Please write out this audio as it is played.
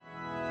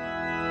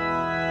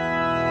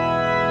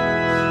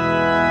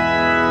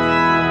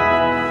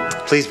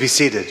Please be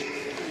seated.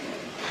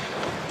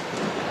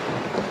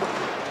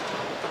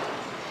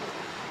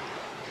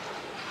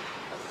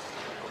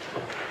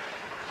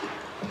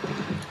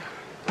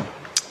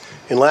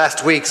 In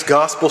last week's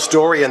gospel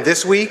story and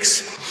this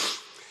week's,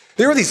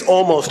 there are these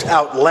almost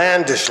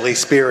outlandishly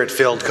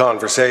spirit-filled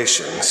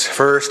conversations.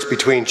 First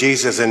between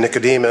Jesus and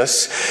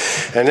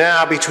Nicodemus, and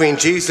now between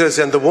Jesus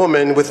and the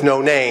woman with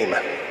no name,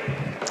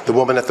 the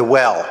woman at the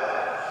well,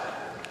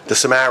 the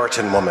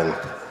Samaritan woman,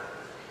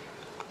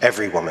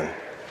 every woman.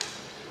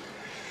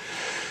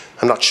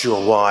 I'm not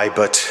sure why,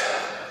 but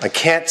I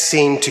can't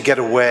seem to get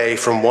away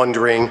from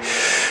wondering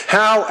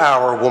how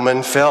our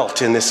woman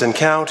felt in this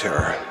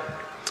encounter.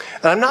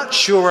 And I'm not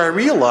sure I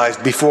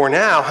realized before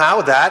now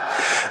how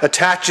that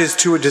attaches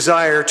to a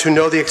desire to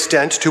know the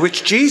extent to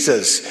which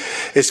Jesus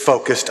is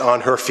focused on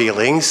her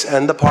feelings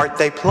and the part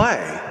they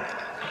play.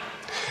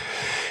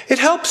 It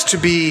helps to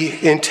be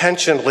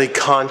intentionally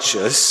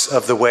conscious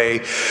of the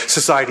way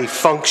society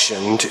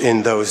functioned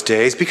in those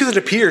days, because it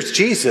appears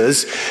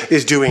Jesus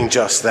is doing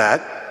just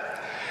that.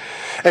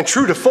 And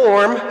true to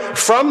form,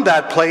 from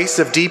that place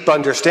of deep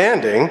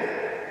understanding,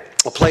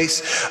 a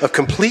place of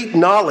complete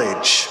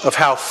knowledge of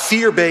how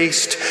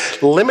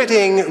fear-based,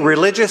 limiting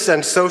religious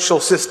and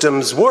social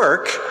systems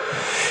work,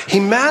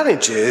 he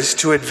manages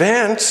to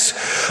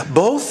advance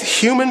both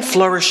human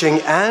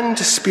flourishing and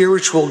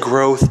spiritual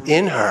growth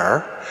in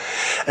her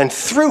and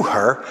through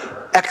her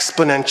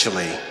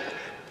exponentially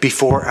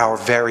before our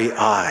very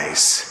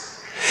eyes.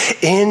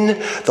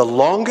 In the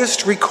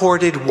longest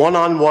recorded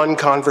one-on-one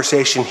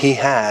conversation he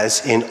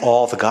has in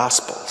all the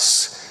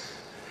Gospels.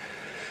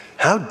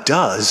 How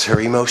does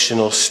her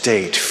emotional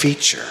state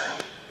feature?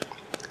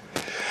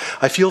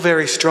 I feel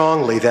very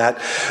strongly that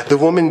the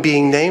woman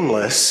being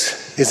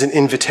nameless is an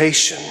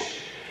invitation,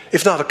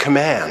 if not a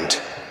command,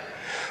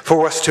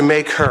 for us to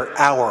make her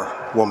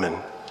our woman,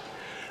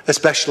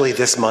 especially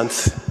this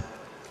month.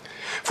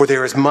 For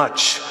there is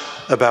much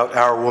about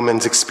our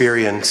woman's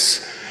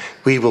experience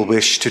we will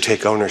wish to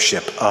take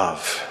ownership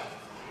of.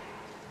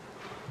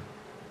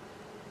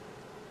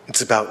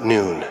 It's about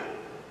noon,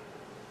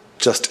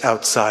 just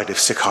outside of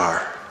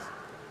Sychar.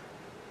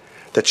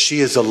 That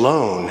she is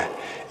alone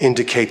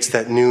indicates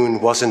that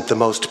noon wasn't the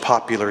most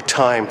popular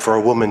time for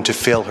a woman to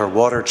fill her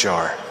water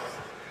jar.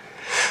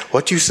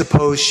 What do you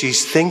suppose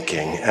she's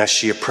thinking as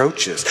she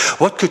approaches?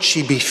 What could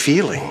she be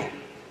feeling?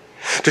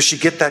 Does she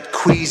get that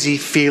queasy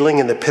feeling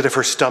in the pit of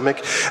her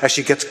stomach as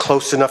she gets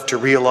close enough to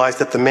realize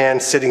that the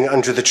man sitting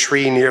under the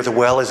tree near the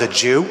well is a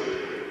Jew?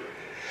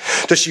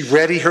 Does she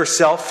ready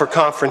herself for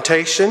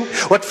confrontation?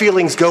 What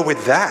feelings go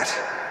with that?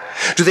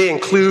 Do they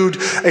include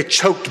a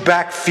choked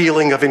back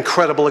feeling of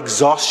incredible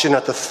exhaustion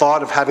at the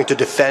thought of having to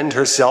defend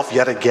herself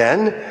yet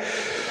again?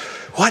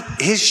 What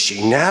is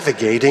she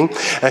navigating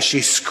as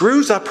she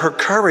screws up her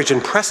courage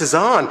and presses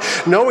on,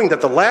 knowing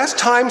that the last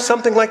time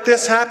something like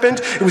this happened,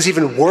 it was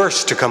even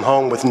worse to come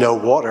home with no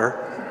water?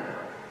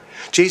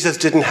 Jesus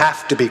didn't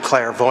have to be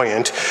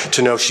clairvoyant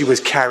to know she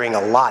was carrying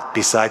a lot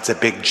besides a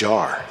big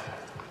jar.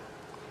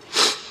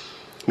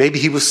 Maybe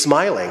he was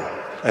smiling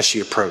as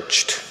she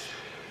approached.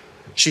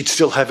 She'd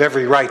still have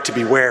every right to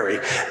be wary.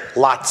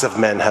 Lots of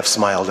men have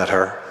smiled at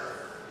her.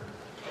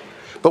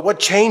 But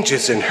what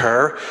changes in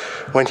her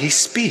when he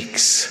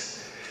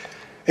speaks?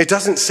 It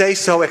doesn't say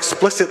so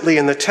explicitly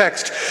in the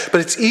text,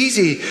 but it's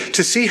easy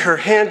to see her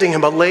handing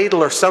him a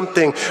ladle or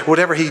something,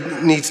 whatever he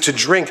needs to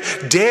drink,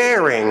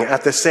 daring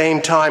at the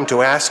same time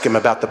to ask him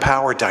about the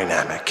power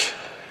dynamic.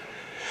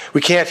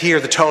 We can't hear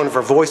the tone of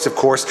her voice, of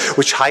course,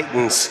 which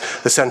heightens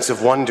the sense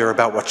of wonder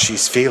about what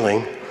she's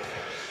feeling.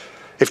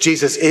 If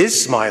Jesus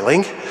is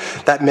smiling,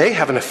 that may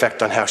have an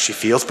effect on how she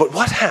feels, but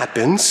what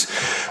happens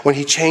when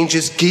he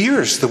changes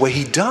gears the way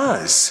he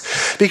does?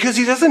 Because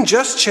he doesn't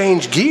just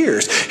change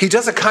gears, he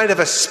does a kind of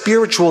a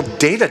spiritual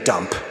data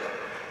dump.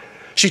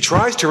 She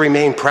tries to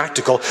remain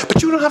practical,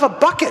 but you don't have a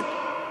bucket.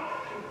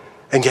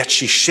 And yet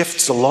she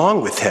shifts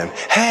along with him.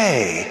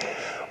 Hey,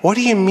 what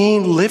do you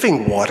mean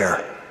living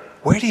water?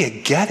 Where do you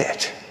get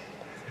it?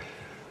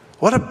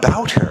 What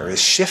about her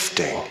is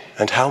shifting,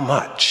 and how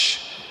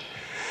much?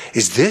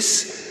 Is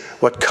this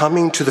what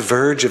coming to the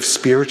verge of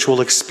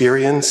spiritual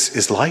experience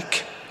is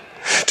like?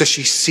 Does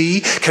she see?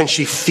 Can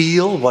she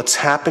feel what's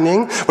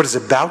happening? What is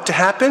about to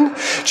happen?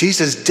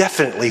 Jesus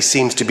definitely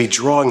seems to be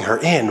drawing her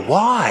in.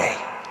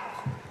 Why?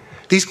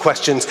 These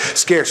questions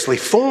scarcely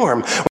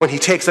form when he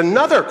takes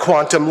another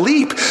quantum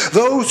leap.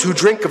 Those who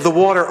drink of the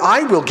water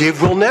I will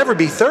give will never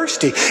be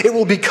thirsty. It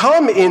will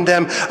become in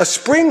them a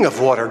spring of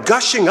water,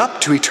 gushing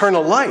up to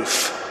eternal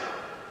life.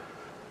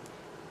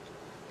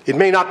 It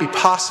may not be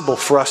possible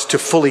for us to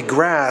fully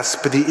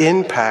grasp the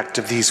impact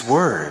of these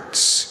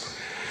words.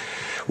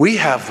 We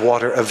have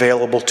water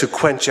available to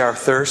quench our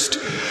thirst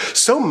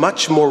so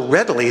much more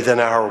readily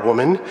than our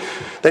woman,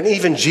 than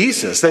even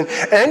Jesus, than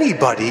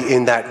anybody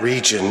in that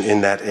region,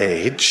 in that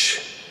age.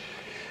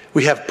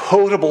 We have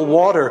potable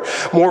water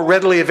more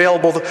readily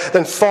available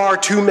than far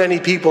too many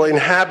people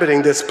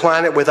inhabiting this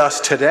planet with us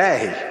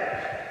today.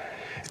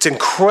 It's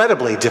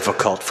incredibly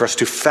difficult for us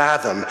to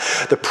fathom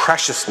the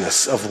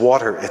preciousness of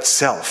water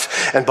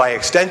itself, and by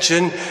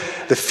extension,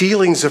 the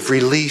feelings of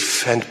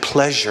relief and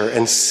pleasure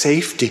and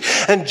safety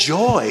and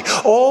joy,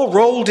 all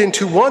rolled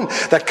into one,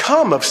 that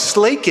come of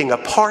slaking a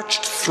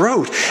parched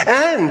throat,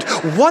 and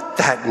what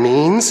that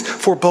means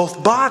for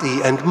both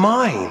body and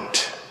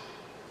mind.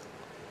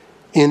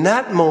 In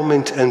that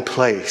moment and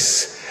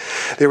place,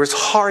 there is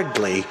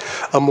hardly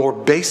a more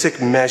basic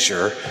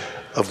measure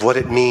of what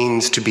it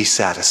means to be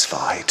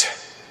satisfied.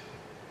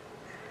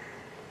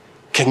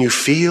 Can you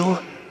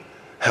feel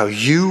how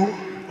you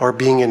are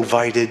being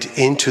invited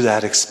into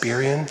that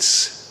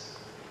experience?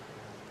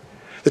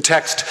 The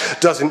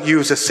text doesn't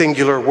use a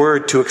singular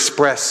word to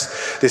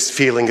express this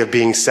feeling of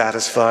being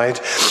satisfied.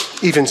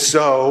 Even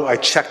so, I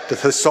checked the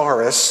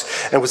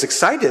thesaurus and was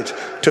excited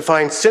to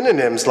find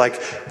synonyms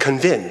like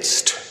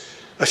convinced,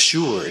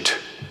 assured,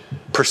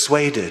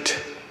 persuaded,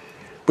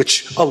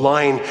 which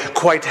align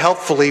quite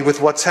helpfully with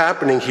what's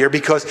happening here,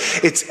 because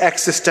it's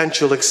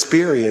existential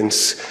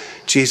experience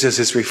Jesus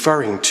is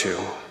referring to.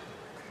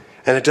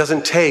 And it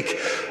doesn't take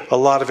a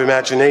lot of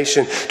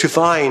imagination to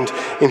find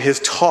in his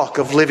talk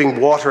of living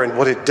water and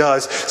what it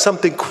does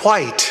something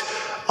quite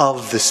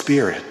of the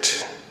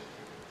Spirit.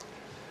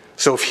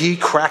 So if he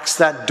cracks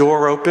that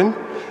door open,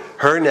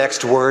 her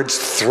next words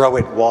throw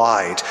it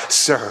wide.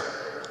 Sir,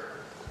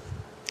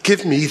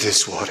 give me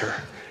this water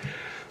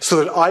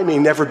so that I may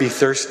never be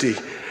thirsty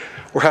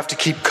or have to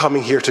keep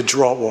coming here to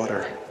draw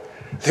water.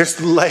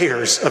 There's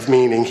layers of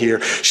meaning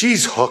here.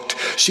 She's hooked.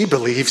 She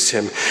believes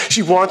him.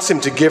 She wants him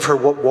to give her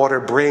what water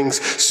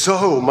brings,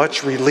 so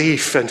much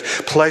relief and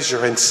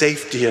pleasure and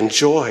safety and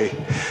joy.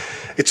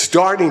 It's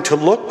starting to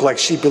look like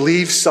she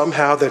believes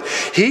somehow that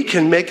he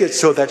can make it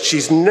so that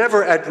she's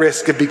never at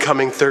risk of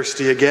becoming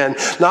thirsty again,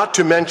 not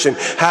to mention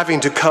having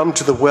to come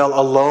to the well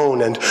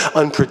alone and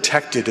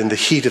unprotected in the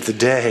heat of the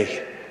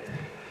day.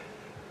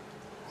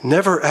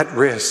 Never at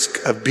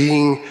risk of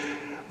being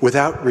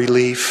without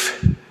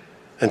relief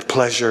and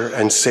pleasure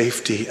and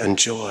safety and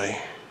joy.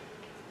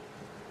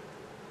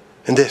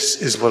 And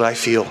this is what I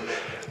feel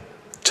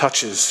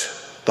touches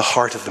the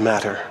heart of the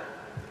matter,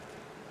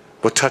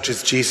 what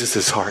touches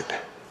Jesus' heart.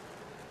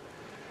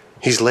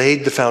 He's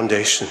laid the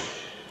foundation.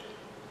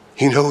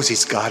 He knows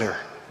he's got her,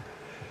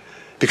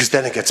 because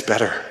then it gets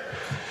better.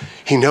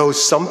 He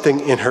knows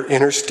something in her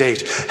inner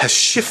state has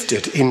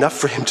shifted enough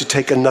for him to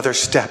take another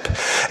step,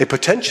 a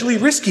potentially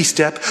risky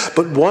step,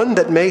 but one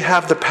that may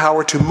have the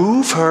power to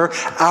move her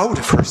out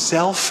of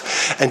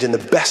herself and in the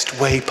best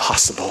way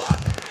possible.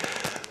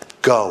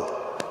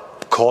 Go,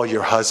 call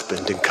your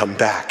husband and come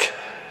back,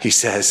 he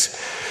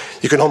says.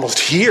 You can almost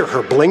hear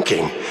her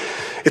blinking.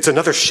 It's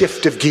another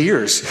shift of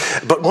gears,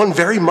 but one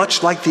very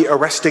much like the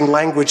arresting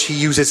language he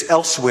uses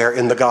elsewhere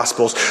in the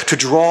Gospels to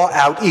draw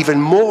out even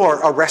more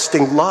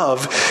arresting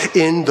love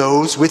in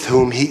those with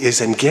whom he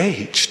is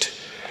engaged.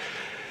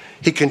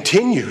 He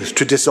continues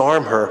to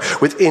disarm her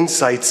with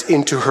insights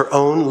into her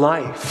own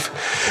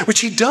life,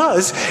 which he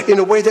does in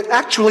a way that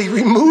actually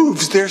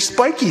removes their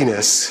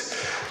spikiness.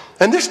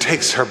 And this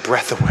takes her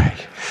breath away.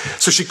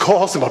 So she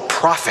calls him a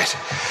prophet,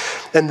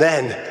 and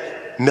then,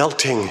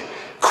 melting,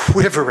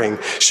 quivering,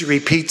 she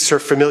repeats her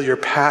familiar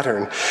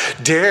pattern,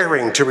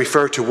 daring to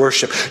refer to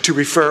worship, to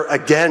refer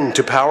again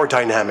to power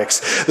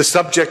dynamics, the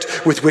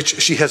subject with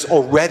which she has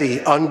already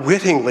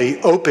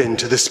unwittingly opened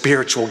the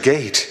spiritual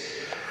gate.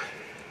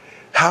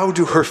 How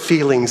do her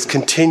feelings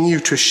continue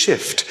to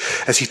shift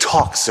as he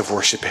talks of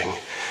worshiping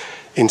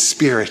in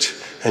spirit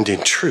and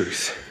in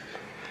truth?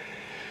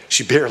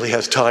 She barely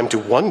has time to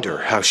wonder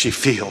how she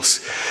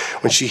feels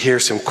when she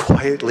hears him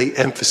quietly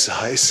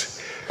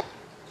emphasize,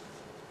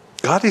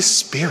 God is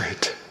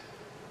spirit.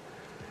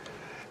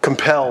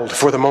 Compelled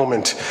for the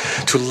moment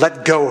to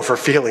let go of her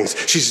feelings,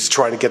 she's just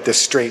trying to get this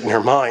straight in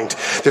her mind.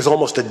 There's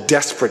almost a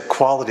desperate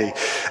quality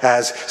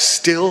as,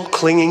 still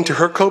clinging to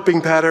her coping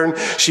pattern,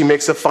 she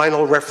makes a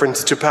final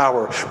reference to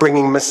power,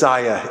 bringing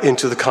Messiah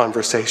into the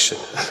conversation.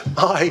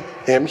 I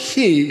am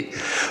he,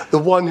 the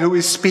one who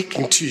is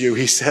speaking to you,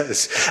 he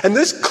says. And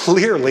this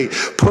clearly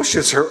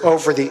pushes her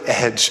over the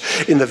edge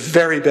in the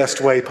very best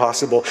way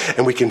possible,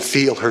 and we can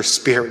feel her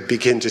spirit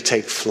begin to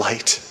take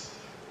flight.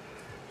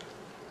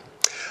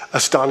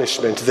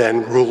 Astonishment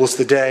then rules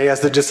the day as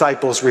the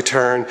disciples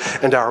return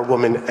and our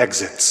woman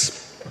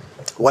exits.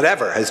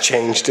 Whatever has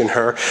changed in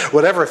her,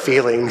 whatever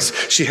feelings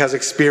she has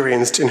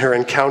experienced in her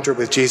encounter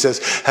with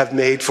Jesus have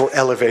made for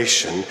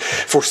elevation,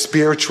 for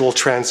spiritual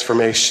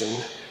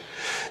transformation.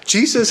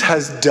 Jesus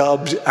has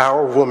dubbed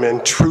our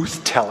woman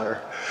truth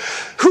teller.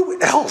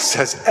 Who else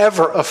has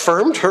ever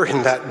affirmed her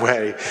in that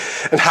way?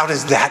 And how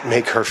does that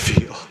make her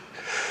feel?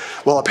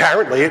 Well,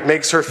 apparently it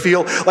makes her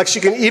feel like she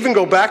can even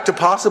go back to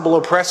possible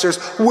oppressors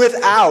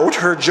without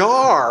her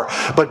jar,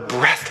 but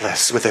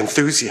breathless with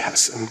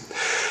enthusiasm.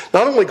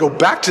 Not only go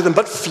back to them,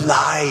 but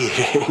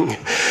flying,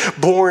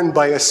 borne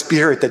by a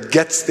spirit that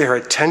gets their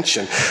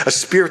attention, a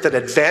spirit that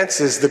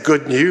advances the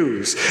good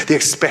news, the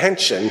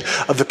expansion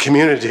of the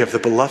community of the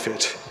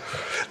beloved.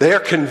 They are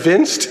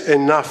convinced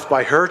enough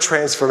by her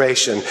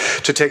transformation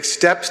to take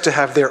steps to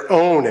have their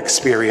own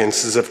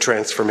experiences of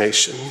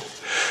transformation.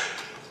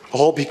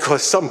 All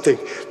because something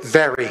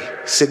very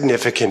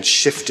significant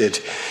shifted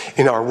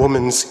in our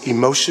woman's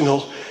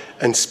emotional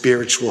and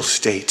spiritual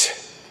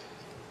state.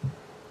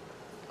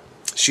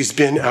 She's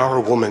been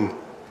our woman.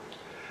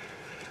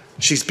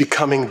 She's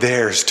becoming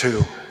theirs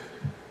too.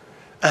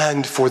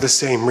 And for the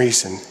same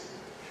reason.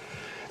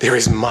 There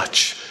is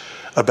much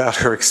about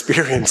her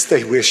experience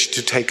they wish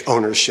to take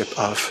ownership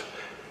of.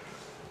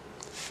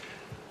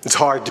 It's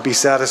hard to be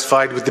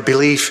satisfied with the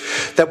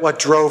belief that what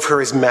drove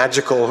her is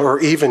magical or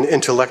even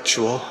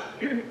intellectual.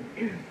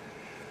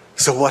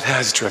 So what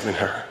has driven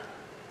her?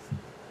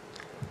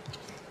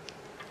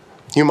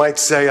 You might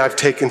say I've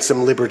taken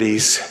some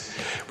liberties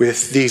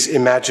with these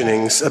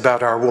imaginings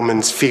about our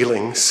woman's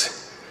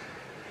feelings.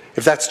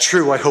 If that's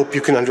true, I hope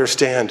you can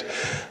understand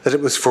that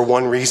it was for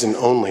one reason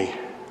only: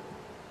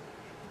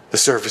 the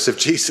service of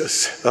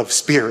Jesus, of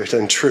spirit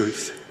and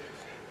truth.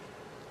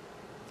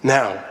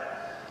 Now,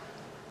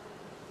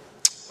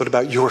 what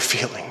about your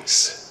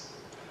feelings?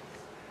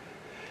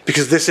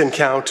 Because this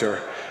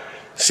encounter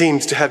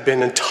seems to have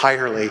been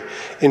entirely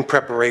in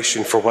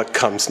preparation for what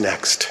comes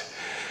next.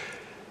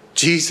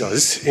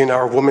 Jesus, in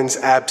our woman's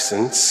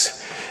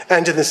absence,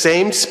 and in the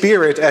same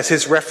spirit as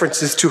his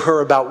references to her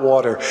about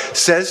water,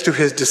 says to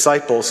his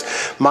disciples,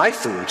 "My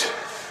food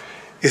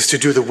is to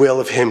do the will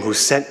of him who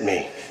sent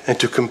me and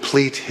to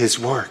complete his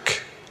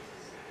work."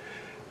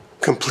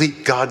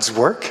 Complete God's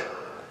work?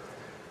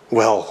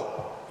 Well,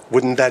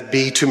 wouldn't that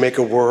be to make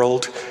a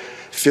world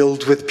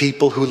filled with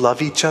people who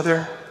love each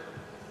other?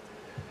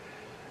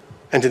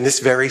 And in this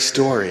very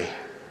story,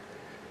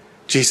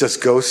 Jesus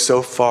goes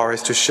so far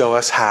as to show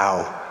us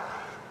how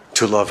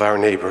to love our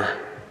neighbor.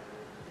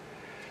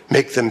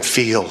 Make them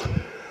feel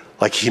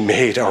like he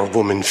made our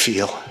woman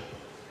feel.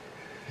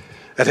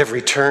 At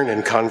every turn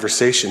in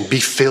conversation, be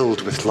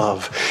filled with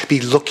love. Be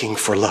looking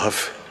for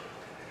love.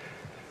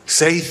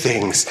 Say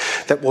things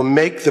that will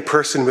make the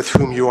person with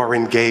whom you are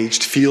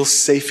engaged feel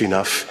safe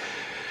enough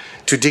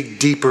to dig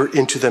deeper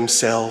into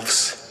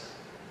themselves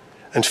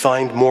and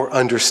find more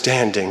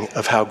understanding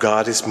of how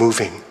God is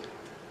moving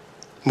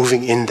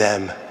in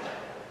them.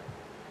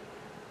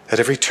 At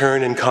every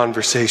turn in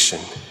conversation,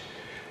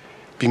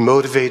 be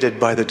motivated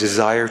by the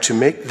desire to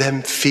make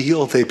them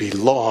feel they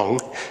belong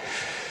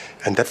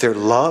and that they're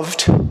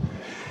loved,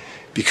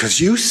 because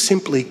you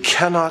simply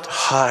cannot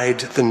hide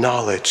the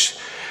knowledge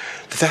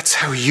that that's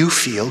how you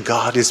feel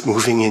God is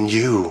moving in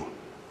you.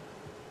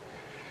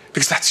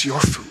 Because that's your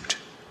food.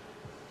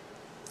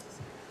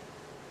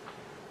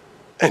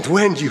 And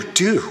when you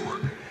do,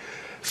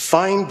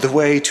 find the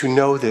way to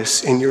know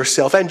this in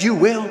yourself, and you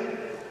will.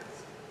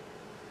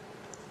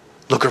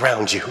 Look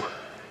around you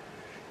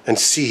and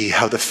see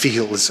how the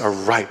fields are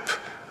ripe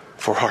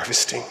for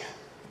harvesting.